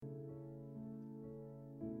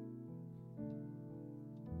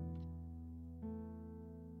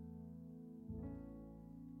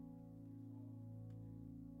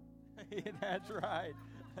That's right.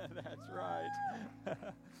 That's right.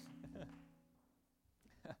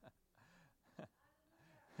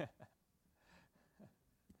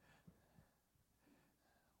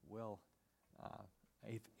 Well,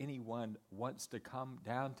 if anyone wants to come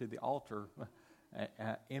down to the altar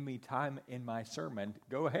any time in my sermon,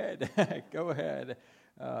 go ahead. Go ahead.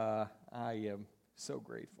 I am so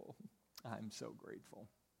grateful. I'm so grateful.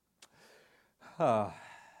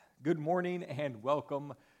 Good morning and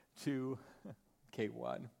welcome to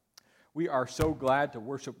K1. We are so glad to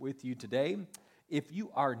worship with you today. If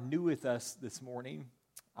you are new with us this morning,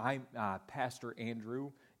 I'm Pastor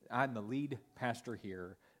Andrew. I'm the lead pastor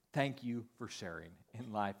here. Thank you for sharing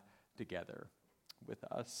in life together with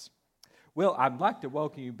us. Well, I'd like to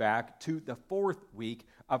welcome you back to the fourth week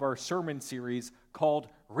of our sermon series called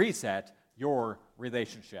Reset Your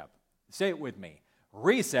Relationship. Say it with me.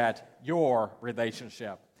 Reset your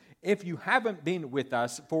relationship. If you haven't been with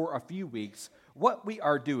us for a few weeks, what we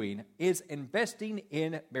are doing is investing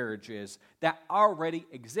in marriages that already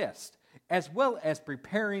exist, as well as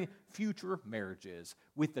preparing future marriages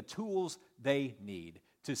with the tools they need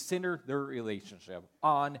to center their relationship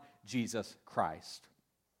on Jesus Christ.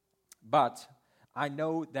 But I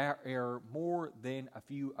know there are more than a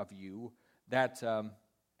few of you that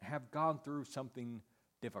have gone through something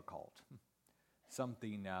difficult,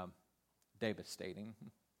 something devastating.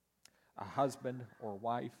 A husband or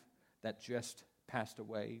wife that just passed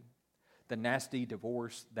away, the nasty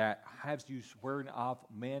divorce that has you swearing off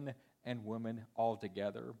men and women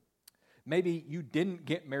altogether. Maybe you didn't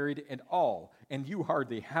get married at all, and you are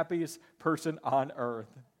the happiest person on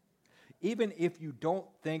earth. Even if you don't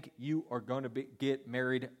think you are going to get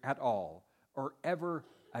married at all or ever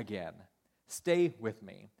again, stay with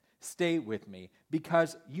me. Stay with me,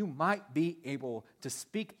 because you might be able to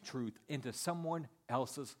speak truth into someone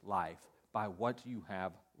else's life by what you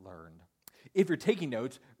have learned. If you're taking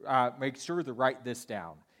notes, make sure to write this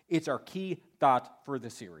down. It's our key thought for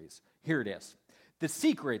the series. Here it is. The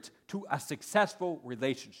secret to a successful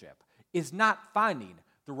relationship is not finding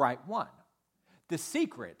the right one. The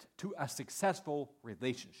secret to a successful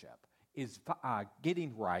relationship is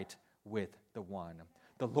getting right with the one,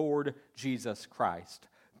 the Lord Jesus Christ.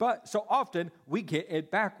 But so often we get it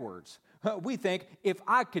backwards. We think if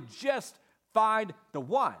I could just find the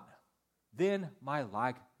one, then my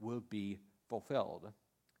life will be fulfilled.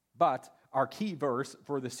 But our key verse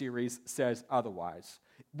for the series says otherwise.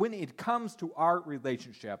 When it comes to our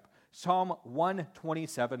relationship, Psalm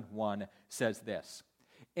 127:1 says this: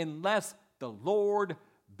 unless the Lord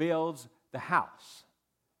builds the house,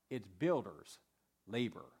 its builders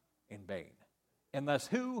labor in vain. Unless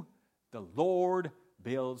who? The Lord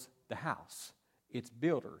builds the house, its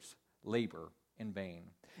builders labor in vain.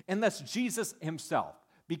 Unless Jesus himself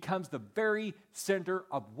becomes the very center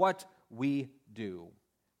of what we do,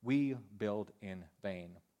 we build in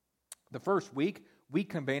vain. The first week, we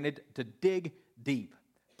commanded to dig deep,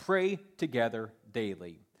 pray together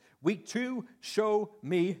daily. Week 2, show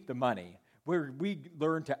me the money, where we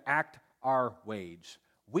learn to act our wage.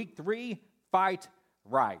 Week 3, fight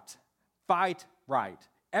right. Fight right.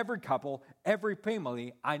 Every couple, every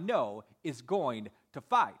family I know is going to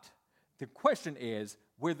fight. The question is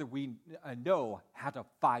whether we know how to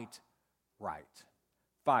fight right.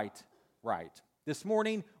 Fight right. This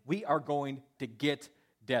morning, we are going to get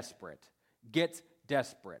desperate. Get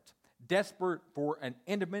desperate. Desperate for an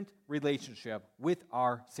intimate relationship with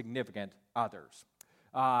our significant others.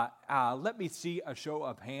 Let me see a show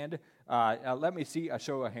of hand.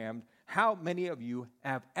 How many of you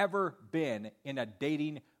have ever been in a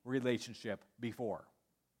dating relationship before?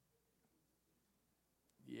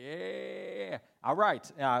 Yeah. All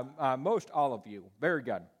right. Most all of you. Very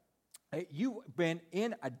good. You've been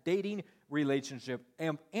in a dating relationship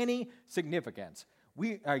of any significance.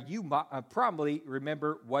 You probably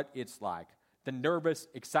remember what it's like. The nervous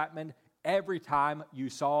excitement every time you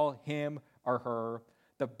saw him or her.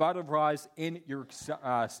 The butterflies in your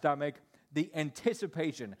stomach. The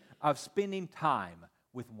anticipation of spending time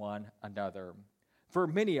with one another. For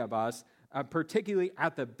many of us, particularly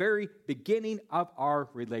at the very beginning of our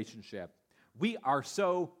relationship, we are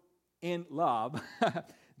so in love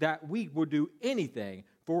that we will do anything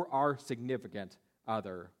for our significant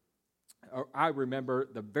other. I remember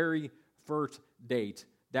the very first date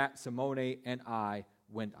that Simone and I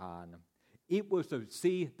went on. It was to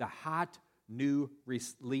see the hot new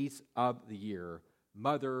release of the year,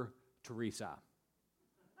 Mother Teresa.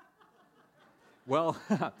 Well,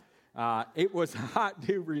 it was a hot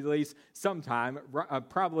new release sometime,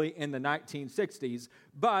 probably in the 1960s,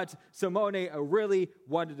 but Simone really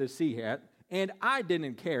wanted to see it, and I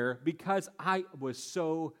didn't care because I was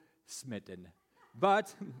so smitten.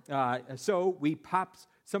 But so we popped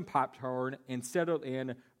some popcorn and settled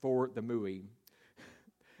in for the movie.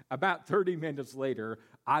 About 30 minutes later,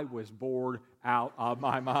 I was bored out of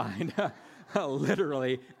my mind,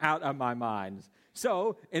 literally out of my mind.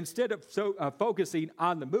 So instead of focusing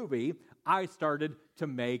on the movie, I started to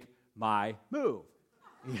make my move.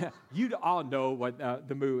 Yeah, you all know what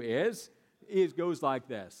the move is. It goes like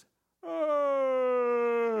this.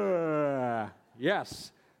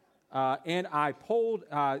 Yes. And I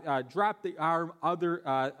dropped the arm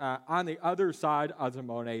on the other side of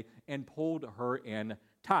Simone and pulled her in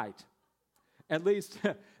tight. At least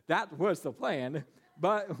that was the plan.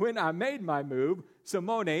 But when I made my move,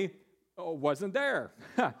 Simone wasn't there.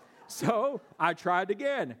 So I tried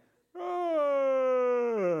again.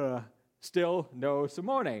 Still no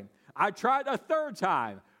Simone. I tried a third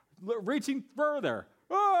time, reaching further.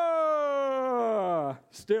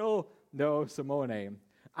 Still no Simone.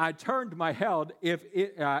 I turned my head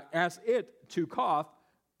as it to cough,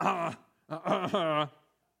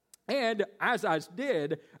 and as I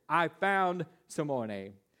did, I found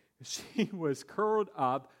Simone. She was curled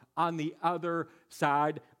up on the other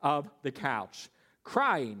side of the couch,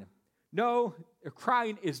 crying. No,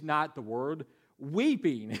 crying is not the word.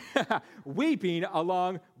 Weeping, weeping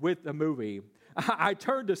along with the movie. I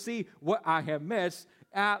turned to see what I have missed,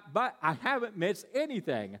 but I haven't missed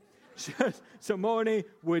anything. Simone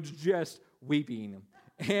was just weeping.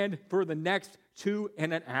 And for the next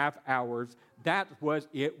 2.5 hours, that was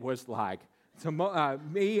it was like.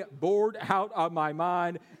 Me bored out of my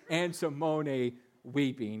mind and Simone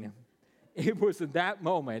weeping. It was in that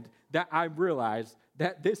moment that I realized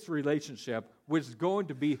that this relationship was going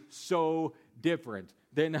to be so different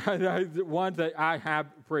than the ones that I had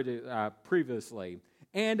previously.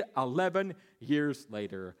 And 11 years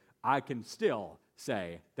later, I can still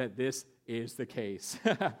say that this is the case.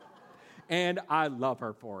 And I love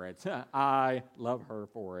her for it. I love her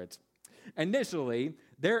for it. Initially,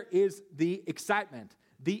 there is the excitement,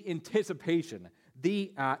 the anticipation,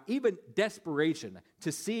 the even desperation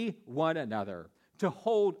to see one another, to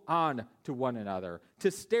hold on to one another,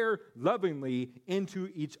 to stare lovingly into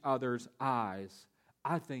each other's eyes.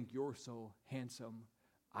 I think you're so handsome.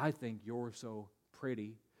 I think you're so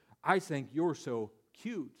pretty. I think you're so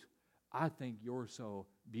cute. I think you're so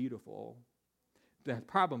beautiful. The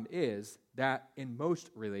problem is that in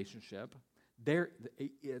most relationships,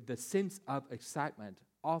 the sense of excitement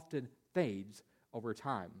often fades over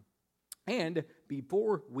time. And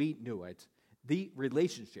before we knew it, the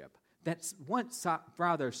relationship that once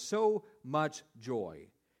brought us so much joy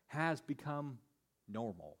has become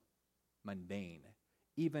normal, mundane,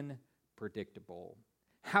 even predictable.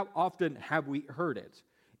 How often have we heard it?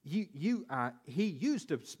 He used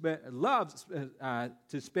to loves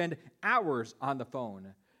to spend hours on the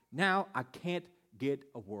phone. Now I can't get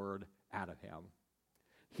a word out of him.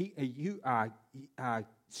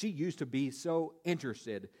 She used to be so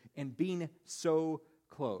interested in being so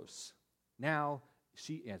close. Now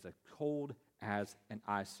she is as cold as an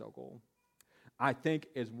icicle. I think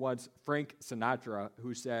it was Frank Sinatra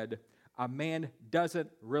who said, "A man doesn't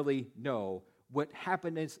really know what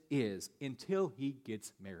happiness is until he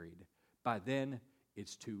gets married. By then,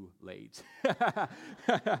 it's too late."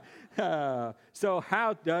 So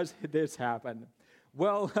how does this happen?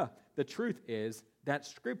 Well, the truth is that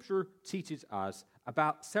Scripture teaches us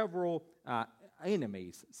about several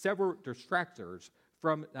enemies, several distractors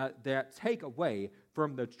from that take away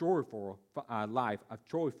from the joyful life of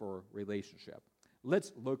joyful relationship.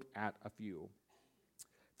 Let's look at a few.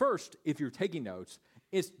 First, if you're taking notes,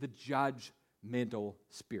 is the judgmental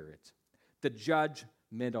spirit. The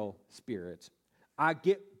judgmental spirit. I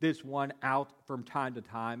get this one out from time to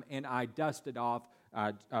time, and I dust it off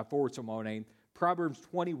for Simone. Proverbs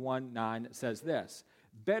 21:9 says this: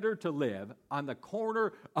 "Better to live on the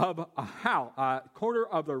corner of a house, corner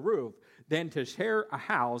of the roof, than to share a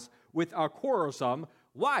house with a quarrelsome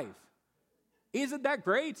wife." Isn't that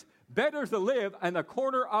great? Better to live on the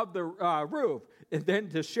corner of the roof than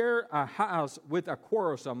to share a house with a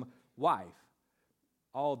quarrelsome wife.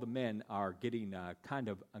 All the men are getting kind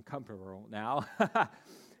of uncomfortable now.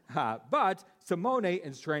 But Simone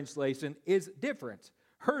in translation is different.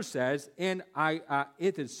 Her says, and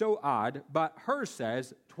it is so odd, but her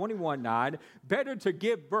says, 21:9, better to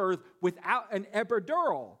give birth without an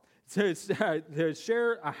epidural, to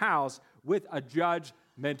share a house with a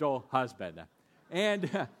judgmental husband.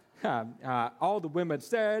 And all the women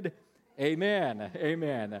said, amen,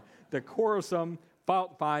 amen. The quarrelsome,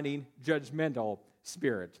 fault-finding, judgmental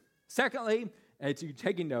spirit. Secondly, as you're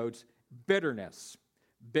taking notes, bitterness.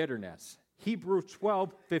 Bitterness. Hebrews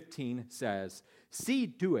 12:15 says, "See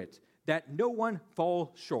to it that no one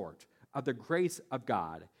fall short of the grace of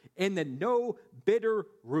God, and that no bitter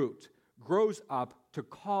root grows up to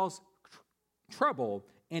cause trouble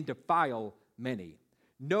and defile many.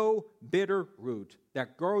 No bitter root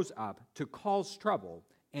that grows up to cause trouble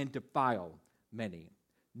and defile many.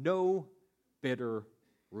 No bitter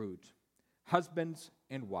root. Husbands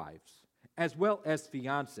and wives, as well as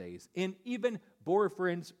fiancés, and even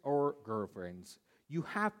boyfriends or girlfriends, you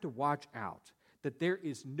have to watch out that there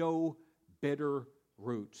is no bitter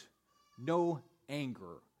root, no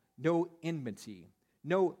anger, no enmity,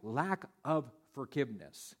 no lack of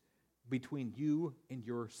forgiveness between you and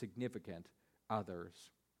your significant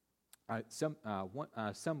others.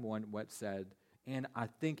 Someone once said, and I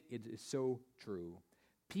think it is so true,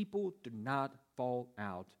 people do not fall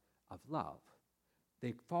out of love.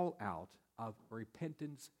 They fall out of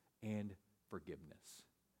repentance and forgiveness.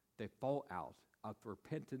 They fall out of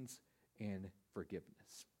repentance and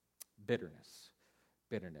forgiveness. Bitterness.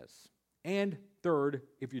 And third,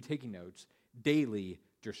 if you're taking notes, daily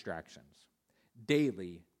distractions.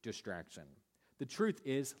 Daily distraction. The truth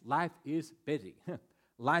is, life is busy.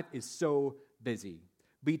 Life is so busy.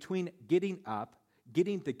 Between getting up,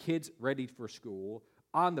 getting the kids ready for school,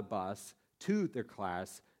 on the bus, to their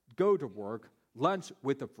class, go to work, lunch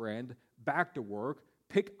with a friend, back to work,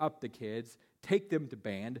 pick up the kids, take them to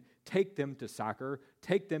band, take them to soccer,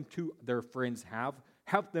 take them to their friends' house,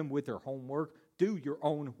 help them with their homework, do your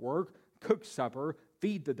own work, cook supper,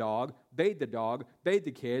 feed the dog, bathe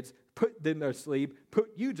the kids, put them to sleep,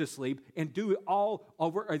 put you to sleep, and do it all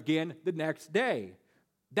over again the next day.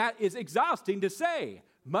 That is exhausting to say,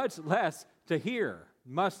 much less to hear,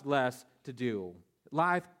 much less to do.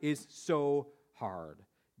 Life is so hard.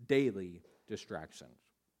 Daily distractions.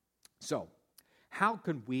 So, how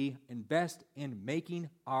can we invest in making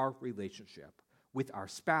our relationship with our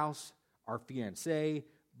spouse, our fiancé,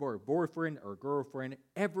 or boyfriend or girlfriend,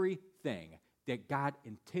 everything that God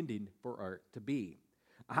intended for it to be?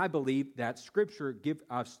 I believe that Scripture gives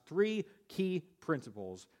us 3 key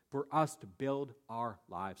principles for us to build our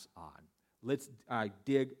lives on. Let's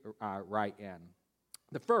dig right in.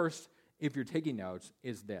 The first, if you're taking notes,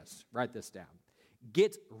 is this. Write this down.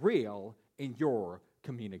 Get real in your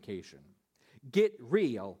communication. Get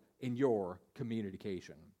real in your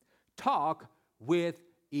communication. Talk with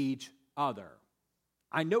each other.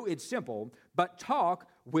 I know it's simple, but talk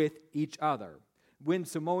with each other. When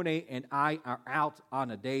Simone and I are out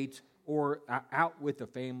on a date or out with the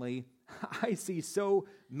family, I see so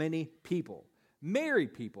many people,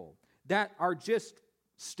 married people, that are just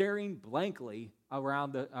staring blankly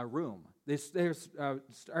around the room. They're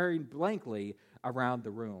staring blankly around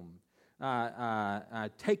the room,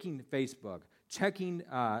 taking Facebook, checking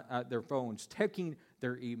their phones, checking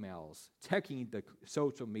their emails, checking the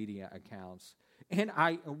social media accounts. And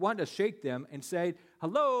I want to shake them and say,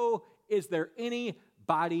 hello, is there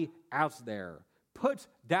anybody out there? Put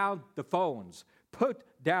down the phones. Put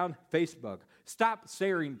down Facebook. Stop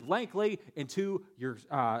staring blankly into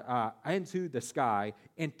the sky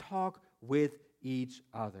and talk with each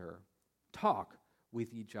other. Talk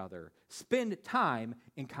with each other. Spend time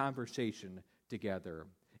in conversation together.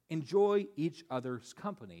 Enjoy each other's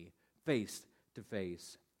company face to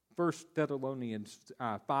face. 1 Thessalonians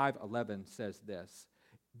 5:11 says this,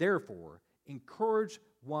 therefore, encourage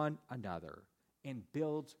one another and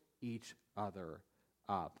build each other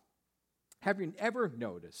up. Have you ever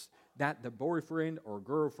noticed that the boyfriend or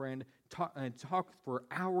girlfriend talk for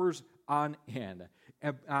hours on end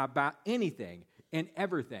about anything and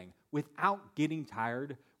everything without getting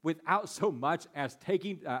tired, without so much as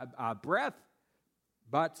taking a breath?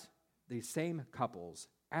 But the same couples,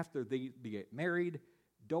 after they get married,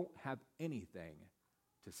 don't have anything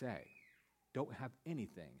to say. Don't have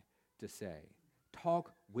anything to say.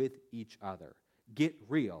 Talk with each other. Get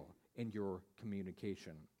real in your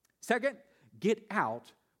communication. Second, get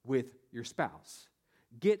out with your spouse.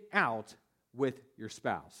 Get out with your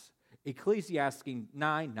spouse. Ecclesiastes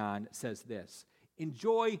 9:9 says this,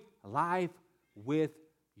 enjoy life with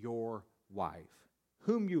your wife,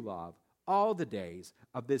 whom you love, all the days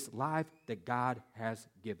of this life that God has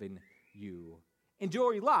given you.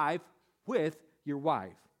 Enjoy life with your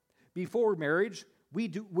wife. Before marriage,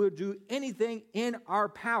 we'll do anything in our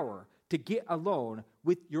power to get alone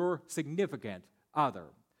with your significant other.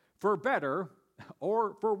 For better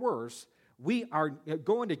or for worse, we are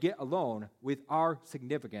going to get alone with our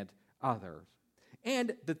significant others.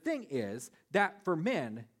 And the thing is that for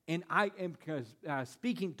men, and I am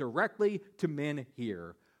speaking directly to men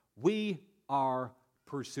here, we are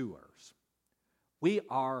pursuers. We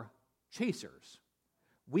are chasers.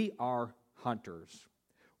 We are hunters.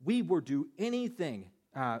 We will do anything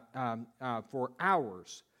for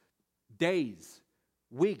hours, days,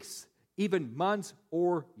 weeks, even months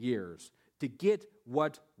or years to get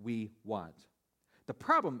what we want. The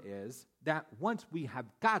problem is that once we have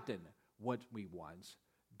gotten what we want,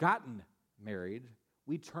 gotten married,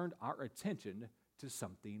 we turned our attention to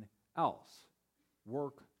something else.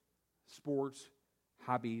 Work, sports,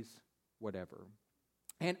 hobbies, whatever.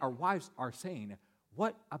 And our wives are saying,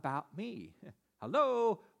 "What about me?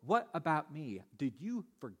 Hello, what about me? Did you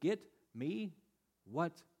forget me?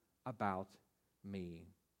 What about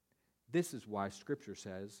me?" This is why Scripture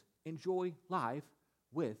says, enjoy life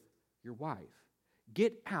with your wife.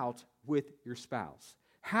 Get out with your spouse.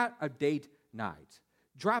 Have a date night.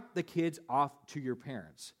 Drop the kids off to your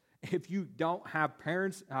parents. If you don't have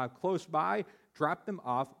parents close by, drop them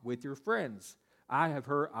off with your friends. I have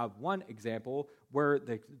heard of one example where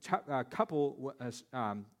the couple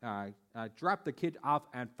dropped the kid off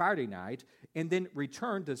on Friday night and then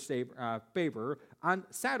returned to favor on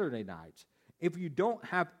Saturday night. If you don't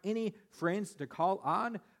have any friends to call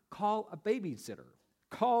on, call a babysitter.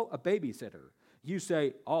 Call a babysitter. You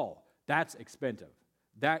say, "Oh, that's expensive.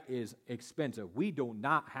 That is expensive. We do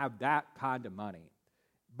not have that kind of money."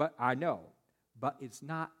 But I know, but it's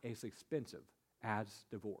not as expensive as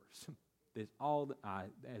divorce. It's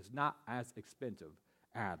not as expensive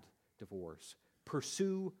as divorce.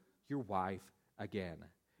 Pursue your wife again.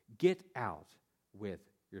 Get out with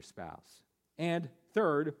your spouse. And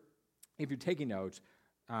third, if you're taking notes,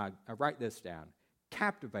 write this down.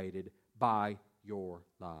 Captivated by your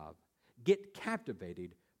love. Get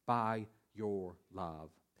captivated by your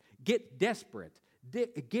love. Get desperate.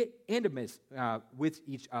 Get intimate with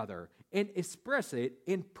each other and express it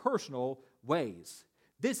in personal ways.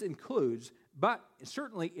 This includes, but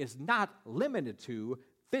certainly is not limited to,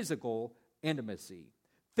 physical intimacy.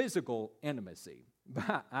 Physical intimacy.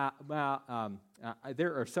 There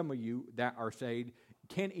are some of you that are saying,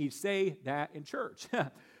 "Can he say that in church?"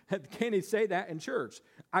 Can he say that in church?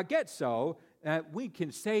 I guess so. We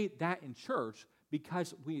can say that in church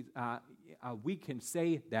because we can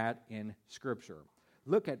say that in Scripture.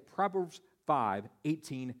 Look at Proverbs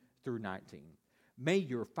 5:18 through 19. May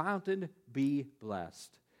your fountain be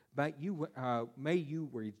blessed, but may you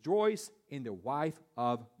rejoice in the wife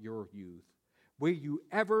of your youth. Will you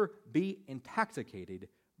ever be intoxicated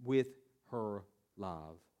with her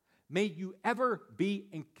love? May you ever be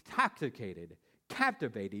intoxicated,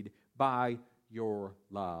 captivated by your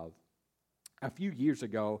love. A few years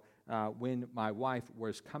ago, when my wife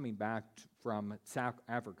was coming back from South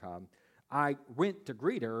Africa, I went to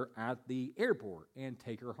greet her at the airport and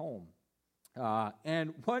take her home.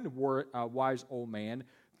 And one wise old man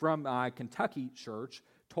from Kentucky church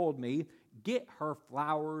told me, "Get her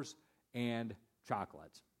flowers and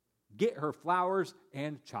chocolate. Get her flowers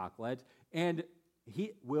and chocolate, and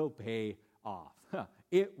he will pay off."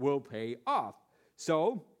 It will pay off.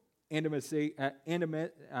 So, intimate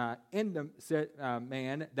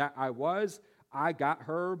man that I was, I got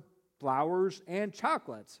her flowers and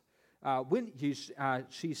chocolates. When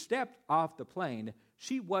she stepped off the plane,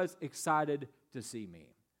 she was excited to see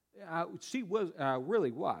me. She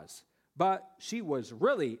really was. But she was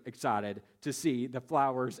really excited to see the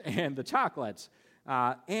flowers and the chocolates.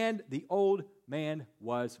 And the old man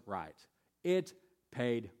was right. It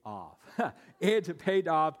paid off. It paid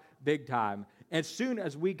off big time. As soon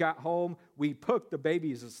as we got home, we put the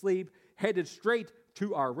babies asleep, headed straight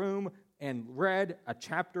to our room, and read a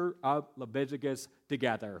chapter of Leviticus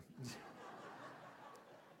together.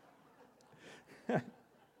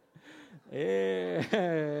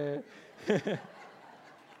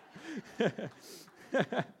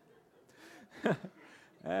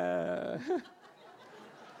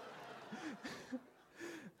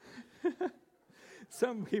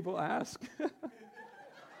 Some people ask,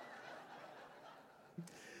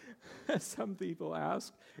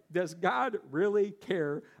 does God really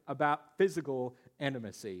care about physical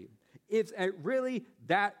intimacy? Is it really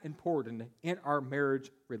that important in our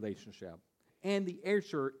marriage relationship? And the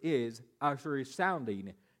answer is a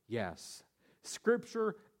resounding yes.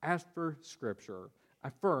 Scripture, as for Scripture,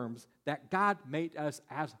 affirms that God made us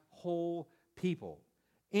as whole people.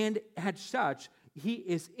 And as such, He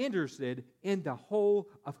is interested in the whole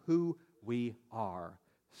of who we are,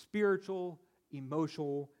 spiritual,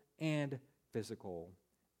 emotional, and physical.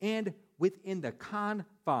 And within the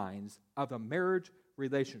confines of a marriage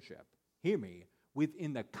relationship, hear me,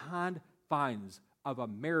 within the confines of a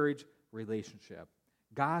marriage relationship,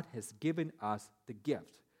 God has given us the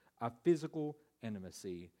gift of physical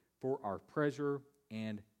intimacy for our pleasure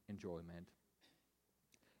and enjoyment.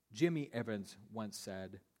 Jimmy Evans once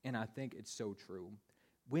said, and I think it's so true,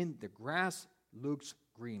 when the grass looks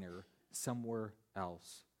greener somewhere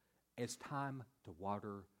else, it's time to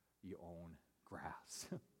water your own grass.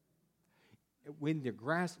 When the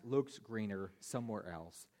grass looks greener somewhere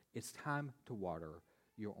else, it's time to water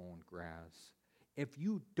your own grass. If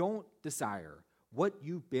you don't desire what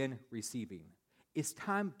you've been receiving, it's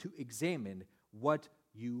time to examine what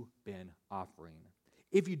you've been offering.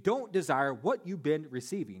 If you don't desire what you've been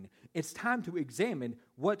receiving, it's time to examine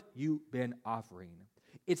what you've been offering.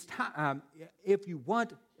 It's time if you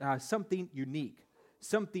want something unique,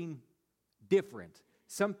 something different,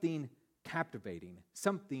 something captivating,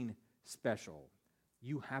 something special,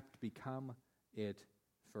 you have to become it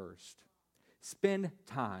first. Spend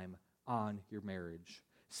time on your marriage.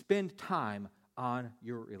 Spend time on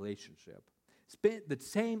your relationship. Spend the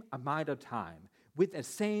same amount of time with the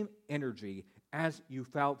same energy as you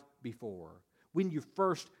felt before, when you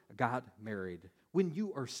first got married, when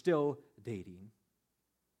you are still dating.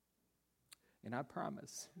 And I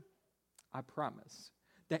promise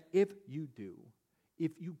that if you do,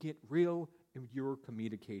 if you get real in your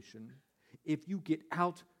communication, if you get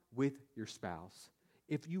out with your spouse,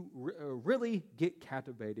 if you really get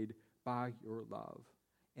captivated by your love,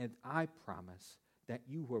 and I promise that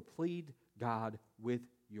you will plead God with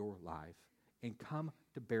your life and come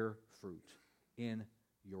to bear fruit in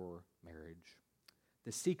your marriage.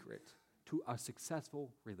 The secret to a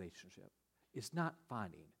successful relationship is not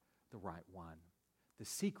finding the right one. The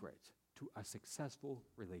secret to a successful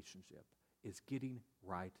relationship is getting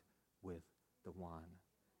right with the one.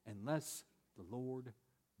 Unless the Lord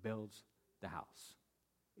builds the house,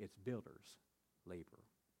 its builders labor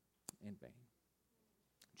in vain.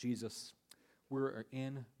 Jesus, we're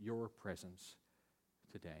in your presence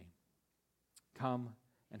today. Come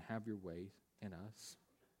and have your way in us.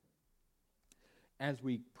 As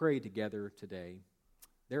we pray together today,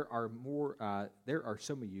 there are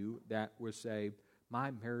some of you that will say,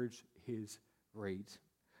 my marriage is great.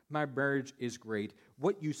 My marriage is great.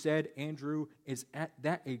 What you said, Andrew, is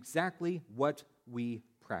that exactly what we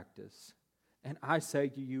practice. And I say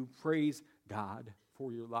to you, praise God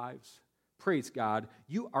for your lives. Praise God.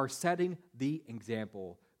 You are setting the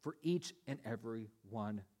example for each and every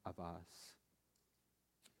one of us.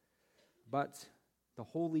 But the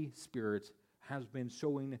Holy Spirit has been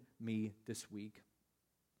showing me this week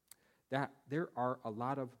that there are a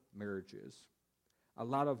lot of marriages, a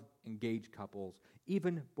lot of engaged couples,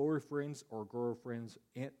 even boyfriends or girlfriends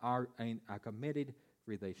are in a committed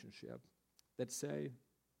relationship that say,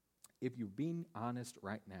 if you're being honest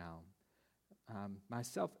right now,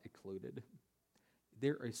 myself included,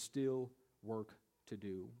 there is still work to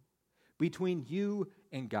do. Between you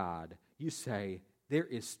and God, you say, there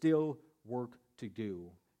is still work to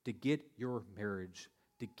do to get your marriage,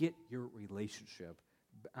 to get your relationship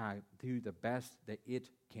to the best that it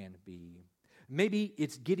can be. Maybe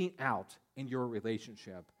it's getting out in your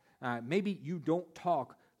relationship. Maybe you don't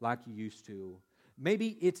talk like you used to.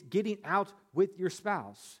 Maybe it's getting out with your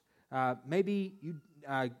spouse. Maybe you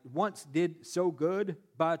once did so good,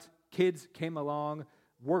 but kids came along,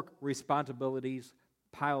 work responsibilities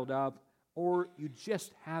piled up, or you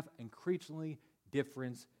just have increasingly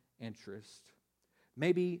different interests.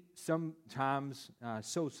 Maybe sometimes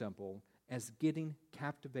so simple as getting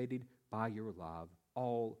captivated by your love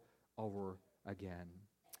all over again.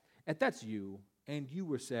 If that's you, and you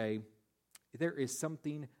will say, there is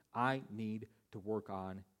something I need to work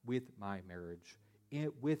on with my marriage,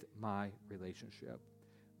 with my relationship.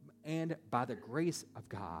 And by the grace of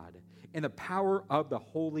God and the power of the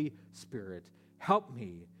Holy Spirit, help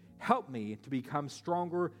me to become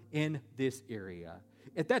stronger in this area.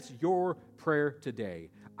 If that's your prayer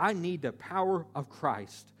today, I need the power of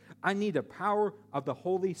Christ. I need the power of the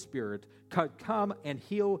Holy Spirit to come and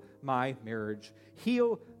heal my marriage,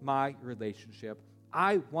 heal my relationship.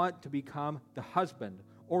 I want to become the husband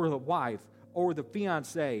or the wife or the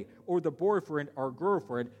fiancé or the boyfriend or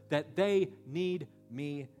girlfriend that they need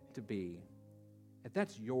me to be. If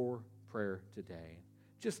that's your prayer today,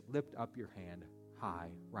 just lift up your hand high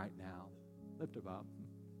right now. Lift it up.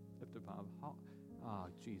 Lift it up. Oh,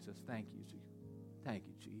 Jesus, thank you. Thank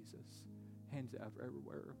you, Jesus. Hands up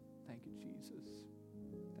everywhere. Thank you, Jesus.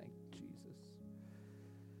 Thank you, Jesus.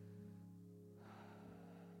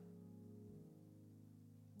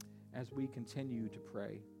 As we continue to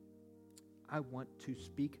pray, I want to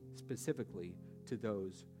speak specifically to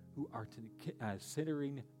those who are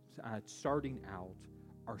starting out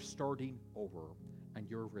or starting over in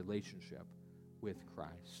your relationship with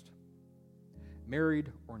Christ.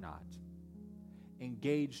 Married or not,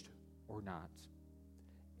 engaged or not,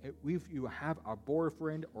 if you have a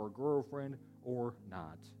boyfriend or girlfriend or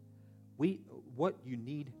not, what you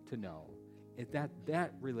need to know is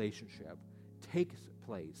that relationship takes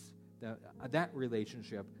place, that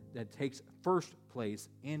relationship that takes first place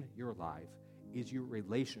in your life is your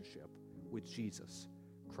relationship with Jesus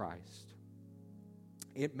Christ.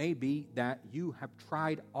 It may be that you have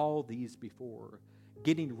tried all these before,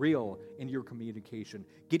 getting real in your communication,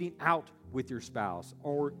 getting out with your spouse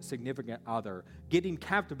or significant other, getting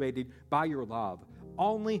captivated by your love,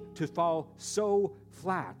 only to fall so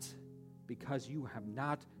flat because you have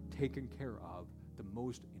not taken care of the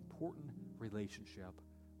most important relationship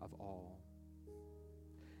of all.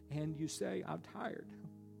 And you say, I'm tired.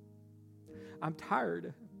 I'm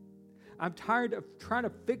tired. I'm tired of trying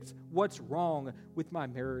to fix what's wrong with my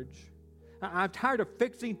marriage. I'm tired of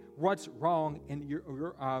fixing what's wrong in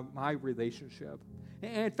my relationship.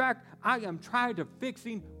 And in fact, I am trying to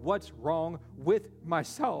fixing what's wrong with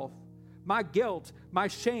myself, my guilt, my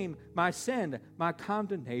shame, my sin, my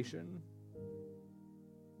condemnation.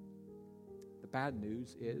 The bad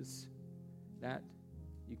news is that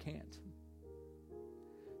you can't.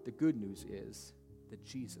 The good news is that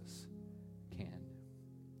Jesus can.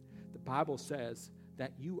 The Bible says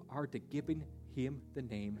that you are to give him the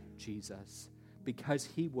name Jesus because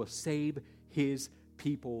he will save his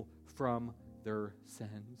people from their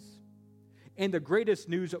sins. And the greatest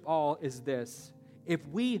news of all is this: if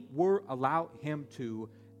we were allow him to,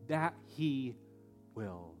 that he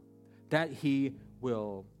will. That he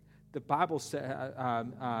will. The Bible says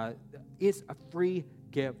it's a free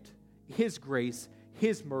gift. His grace,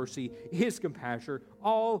 his mercy, his compassion,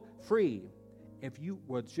 all free. If you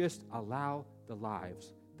would just allow the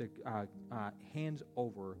lives, the hands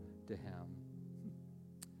over to him.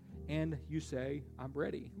 And you say, I'm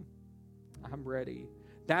ready. I'm ready.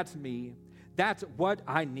 That's me. That's what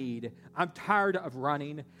I need. I'm tired of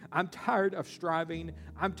running. I'm tired of striving.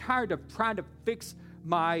 I'm tired of trying to fix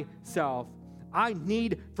myself. I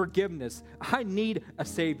need forgiveness. I need a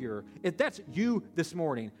Savior. If that's you this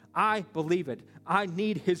morning, I believe it. I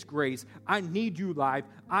need his grace. I need you life.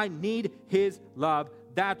 I need his love.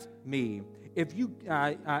 That's me.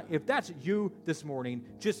 If that's you this morning,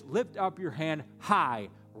 just lift up your hand high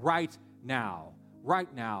right now.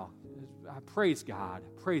 Right now. Praise God.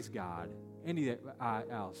 Praise God. Anything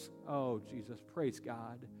else? Oh, Jesus. Praise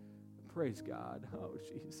God. Praise God. Oh,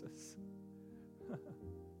 Jesus.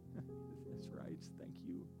 That's right. Thank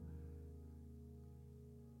you.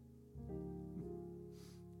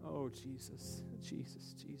 Oh, Jesus.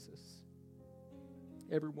 Jesus. Jesus.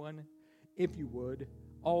 Everyone, if you would,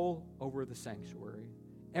 all over the sanctuary,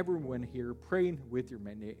 everyone here praying with your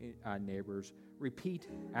neighbors, repeat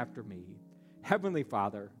after me. Heavenly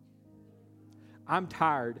Father, I'm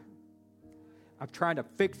tired of trying to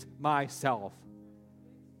fix myself.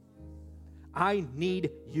 I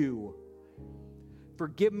need you.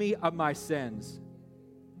 Forgive me of my sins.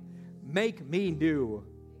 Make me new.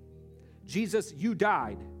 Jesus, you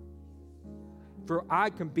died, for I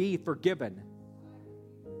can be forgiven.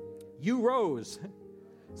 You rose,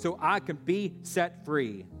 so I can be set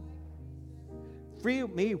free. Fill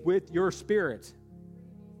me with your Spirit,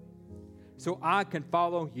 so I can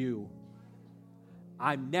follow you.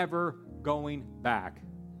 I'm never going back.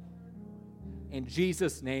 In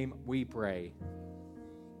Jesus' name we pray.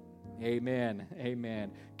 Amen.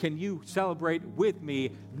 Amen. Can you celebrate with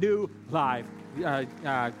me new life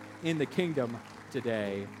in the kingdom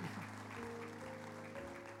today?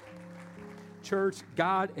 Church,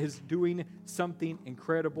 God is doing something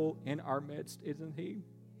incredible in our midst, isn't he?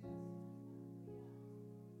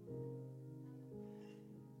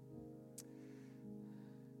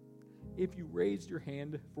 If you raised your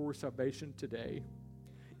hand for salvation today,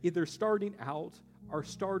 either starting out or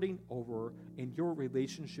starting over in your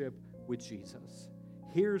relationship with Jesus,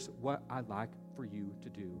 here's what I'd like for you to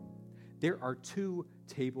do. There are 2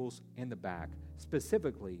 tables in the back,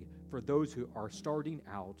 specifically for those who are starting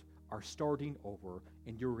out or starting over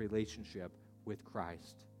in your relationship with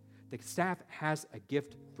Christ. The staff has a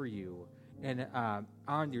gift for you and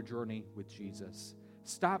on your journey with Jesus.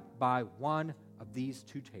 Stop by one of these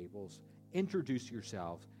 2 tables, introduce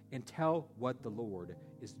yourself, and tell what the Lord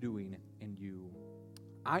is doing in you.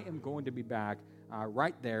 I am going to be back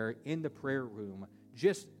right there in the prayer room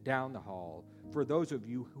just down the hall for those of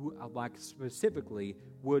you who specifically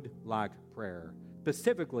would like prayer.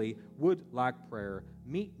 Specifically would like prayer,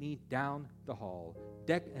 meet me down the hall.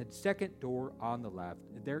 Second door on the left.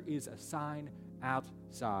 There is a sign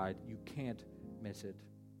outside. You can't miss it.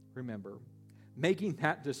 Remember, making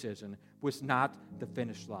that decision was not the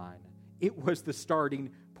finish line. It was the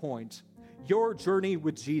starting point. Your journey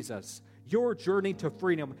with Jesus, your journey to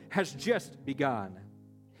freedom has just begun.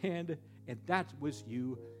 And that was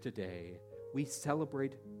you today. We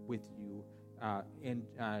celebrate with you and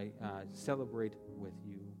celebrate with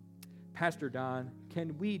you. Pastor Don,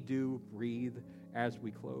 can we do breathe as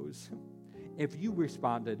we close? If you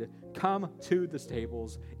responded, come to the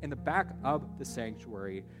stables in the back of the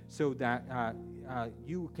sanctuary so that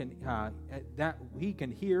that we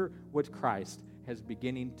can hear what Christ has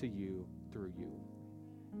beginning to you through you.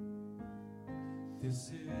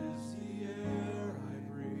 This is the end.